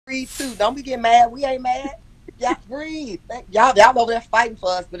breathe too. Don't be getting mad. We ain't mad. Y'all breathe. Y'all over there fighting for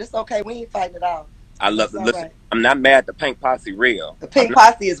us, but it's okay. We ain't fighting at all. I love That's all listen. right. I'm not mad. The Pink Posse real. The Pink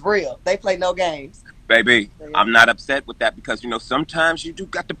Posse is real. They play no games. Baby, So, yeah. I'm not upset with that because, you know, sometimes you do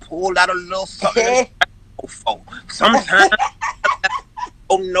got to pull out a little something. Sometimes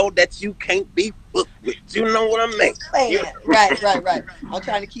oh know that you can't be booked with. You know what I mean? Man, right. I'm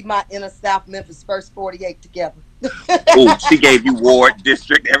trying to keep my inner South Memphis First 48 together. Oh, she gave you ward,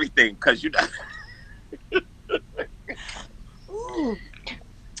 district, everything, because you.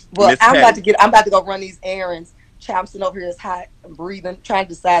 Well, I'm about to go run these errands. Champson over here is hot. I'm breathing, trying to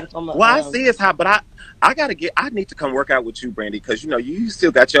decide if I'm a. Well, I see it's hot, but I need to come work out with you, Brandee, because you know you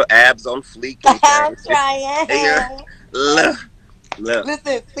still got your abs on fleek. I'm trying. Look.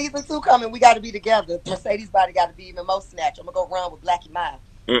 Listen, season 2 coming. We got to be together. Mercedes body got to be even more snatch. I'm gonna go run with Blackie Miles.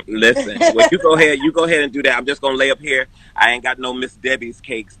 Listen, well, you go ahead and do that. I'm just gonna lay up here. I ain't got no Miss Debbie's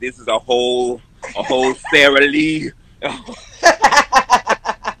cakes. This is a whole Sarah Lee.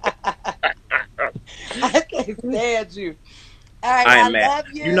 I can't stand you. All right, I love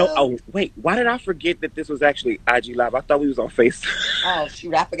you. You know, oh wait, why did I forget that this was actually IG Live? I thought we was on Face. Oh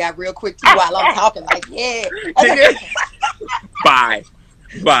shoot, I forgot real quick too while I'm talking. Like, yeah. Bye.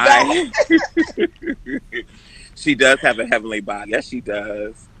 She does have a heavenly body. Yes, she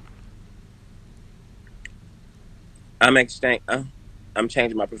does. I'm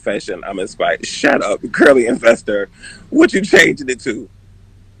changing my profession. I'm inspired. Shut up, curly investor. What you changing it to?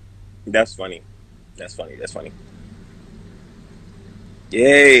 That's funny.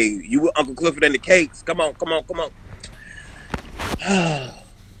 Yay, you with Uncle Clifford and the cakes. Come on.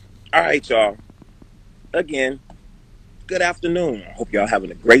 All right, y'all. Again, good afternoon. I hope y'all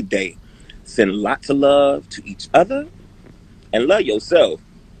having a great day. Send lots of love to each other and love yourself.